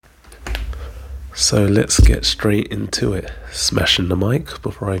So let's get straight into it. Smashing the mic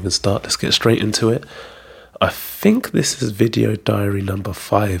before I even start. Let's get straight into it. I think this is video diary number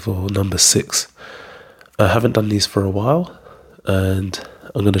 5 or number 6. I haven't done these for a while, and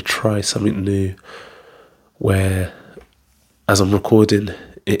I'm going to try something new where, as I'm recording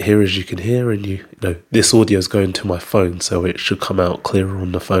it here, as you can hear, and you know, this audio is going to my phone, so it should come out clearer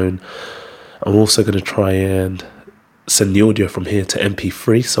on the phone. I'm also going to try and send the audio from here to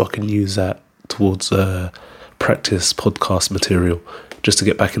MP3 so I can use that towards practice podcast material, just to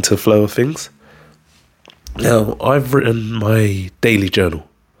get back into the flow of things. Now, I've written my daily journal.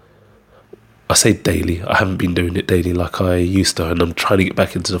 I say daily, I haven't been doing it daily like I used to, and I'm trying to get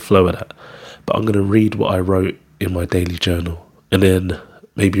back into the flow of that. But I'm going to read what I wrote in my daily journal and then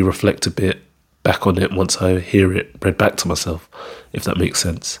maybe reflect a bit back on it once I hear it read back to myself, if that makes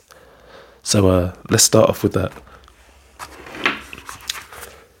sense. So let's start off with that.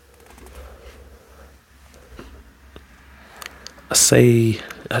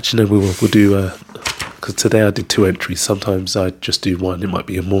 We'll do, because today I did 2 entries. Sometimes I just do one. It might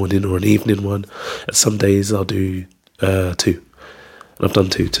be a morning or an evening one. And some days I'll do 2. And I've done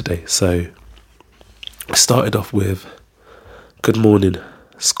 2 today. So I started off with, good morning,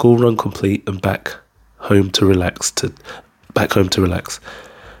 school run complete and back home to relax.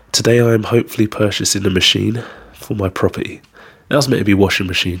 Today I am hopefully purchasing a machine for my property. That was meant to be washing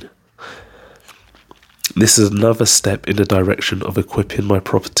machine. This is another step in the direction of equipping my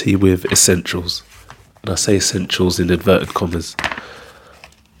property with essentials. And I say essentials in inverted commas.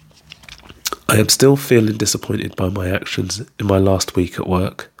 I am still feeling disappointed by my actions in my last week at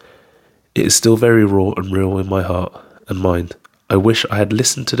work. It is still very raw and real in my heart and mind. I wish I had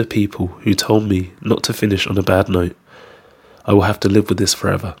listened to the people who told me not to finish on a bad note. I will have to live with this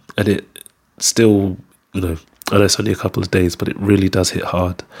forever. And it still, I know it's only a couple of days, but it really does hit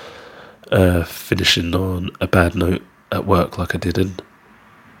hard. Finishing on a bad note at work like I did, and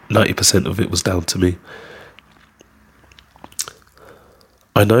 90% of it was down to me.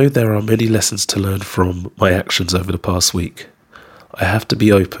 I know there are many lessons to learn from my actions over the past week. I have to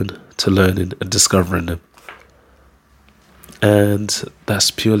be open to learning and discovering them. And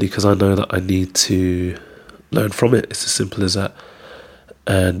that's purely because I know that I need to learn from it. It's as simple as that.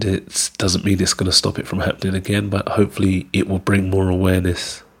 And it doesn't mean it's going to stop it from happening again, but hopefully it will bring more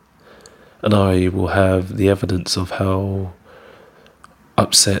awareness. And I will have the evidence of how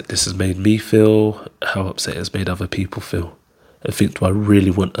upset this has made me feel, how upset it has made other people feel. I think, do I really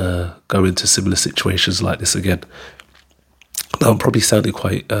want to go into similar situations like this again? Now, I'm probably sounding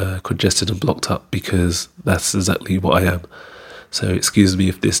quite congested and blocked up because that's exactly what I am. So excuse me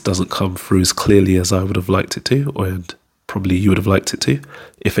if this doesn't come through as clearly as I would have liked it to, and probably you would have liked it to,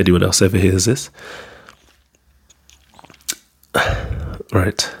 if anyone else ever hears this.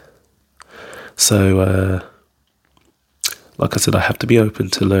 Right. So, like I said, I have to be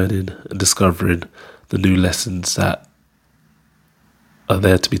open to learning and discovering the new lessons that are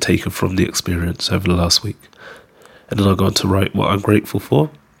there to be taken from the experience over the last week. And then I'll go on to write what I'm grateful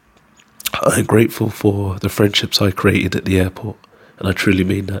for. I'm grateful for the friendships I created at the airport. And I truly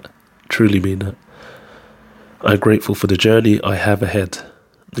mean that. I'm grateful for the journey I have ahead.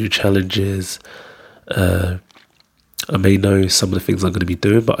 New challenges. I may know some of the things I'm going to be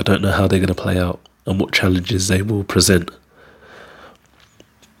doing, but I don't know how they're going to play out and what challenges they will present.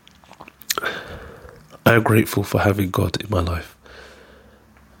 I am grateful for having God in my life.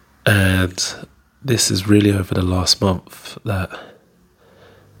 And this is really over the last month that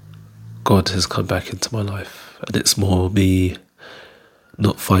God has come back into my life. And it's more me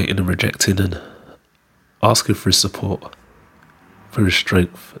not fighting and rejecting and asking for his support, for his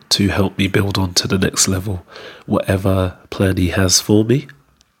strength to help me build on to the next level. Whatever plan he has for me,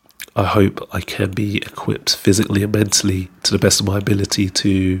 I hope I can be equipped physically and mentally to the best of my ability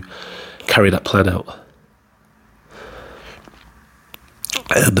to carry that plan out.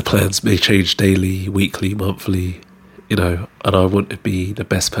 And the plans may change daily, weekly, monthly, and I want to be the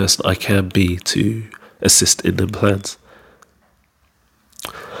best person I can be to assist in them plans.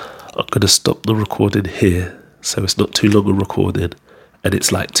 I'm going to stop the recording here, so it's not too long a recording, and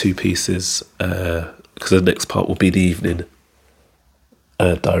it's like 2 pieces, because the next part will be the evening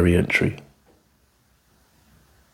diary entry.